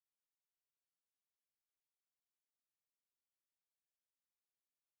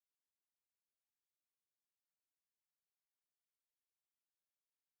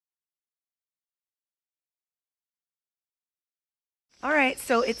All right,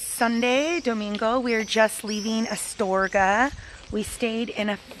 so it's Sunday, Domingo. We're just leaving Astorga. We stayed in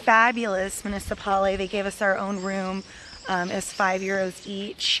a fabulous municipale. They gave us our own room. It was €5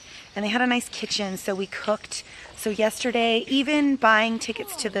 each, and they had a nice kitchen, so we cooked. So yesterday, even buying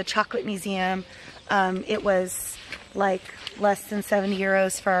tickets to the chocolate museum, it was like less than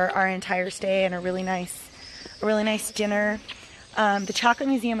 €70 for our entire stay, and a really nice dinner. The chocolate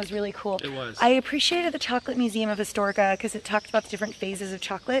museum was really cool. It was. I appreciated the chocolate museum of Astorga because it talked about the different phases of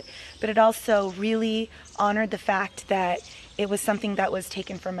chocolate, but it also really honored the fact that it was something that was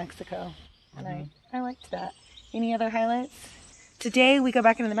taken from Mexico. And I liked that. Any other highlights? Today we go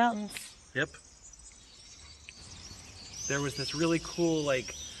back into the mountains. Yep. There was this really cool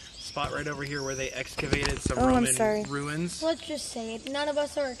spot right over here where they excavated some Roman ruins. Let's just say it. None of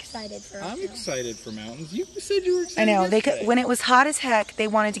us are excited for it. I'm excited for mountains. You said you were excited. I know. When it was hot as heck, they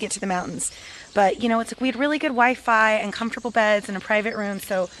wanted to get to the mountains. But, you know, it's like we had really good Wi-Fi and comfortable beds and a private room,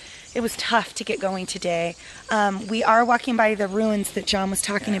 so it was tough to get going today. We are walking by the ruins that John was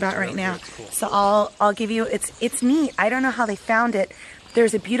talking about right now. Cool. So I'll give you, it's neat. I don't know how they found it.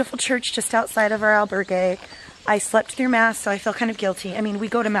 There's a beautiful church just outside of our albergue. I slept through Mass, so I feel kind of guilty. I mean, we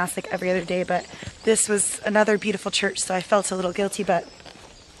go to Mass like every other day, but this was another beautiful church, so I felt a little guilty. But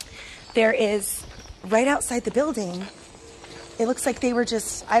there is, right outside the building, it looks like they were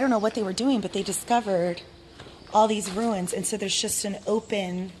just, I don't know what they were doing, but they discovered all these ruins. And so there's just an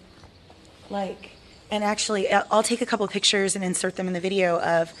open, and actually, I'll take a couple of pictures and insert them in the video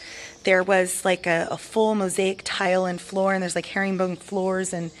of, there was like a full mosaic tile and floor, and there's like herringbone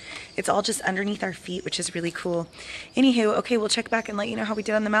floors, and it's all just underneath our feet, which is really cool. Anywho, okay, we'll check back and let you know how we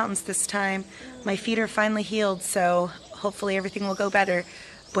did on the mountains this time. My feet are finally healed, so hopefully everything will go better.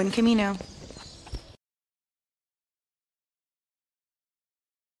 Buen camino.